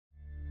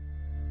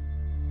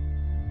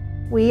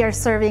We are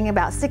serving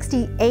about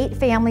 68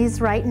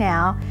 families right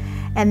now,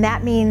 and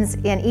that means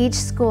in each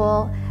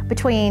school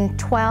between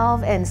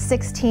 12 and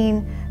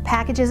 16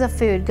 packages of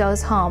food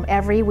goes home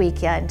every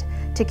weekend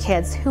to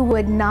kids who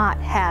would not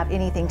have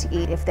anything to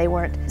eat if they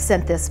weren't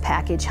sent this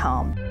package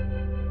home.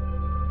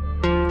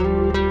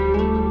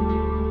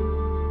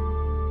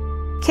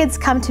 Kids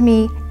come to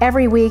me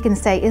every week and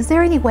say, is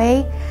there any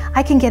way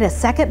I can get a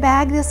second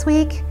bag this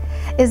week?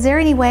 Is there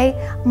any way,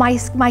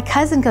 my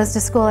cousin goes to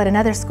school at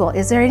another school,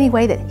 is there any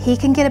way that he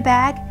can get a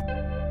bag?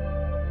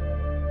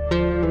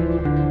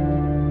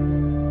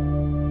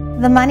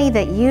 The money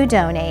that you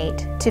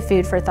donate to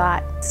Food for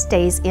Thought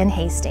stays in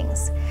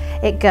Hastings.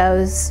 It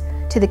goes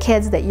to the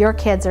kids that your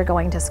kids are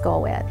going to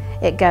school with.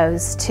 It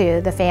goes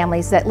to the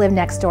families that live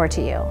next door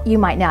to you. You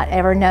might not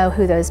ever know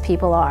who those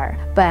people are,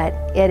 but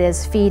it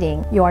is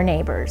feeding your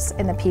neighbors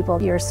and the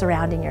people you're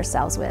surrounding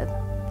yourselves with.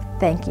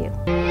 Thank you.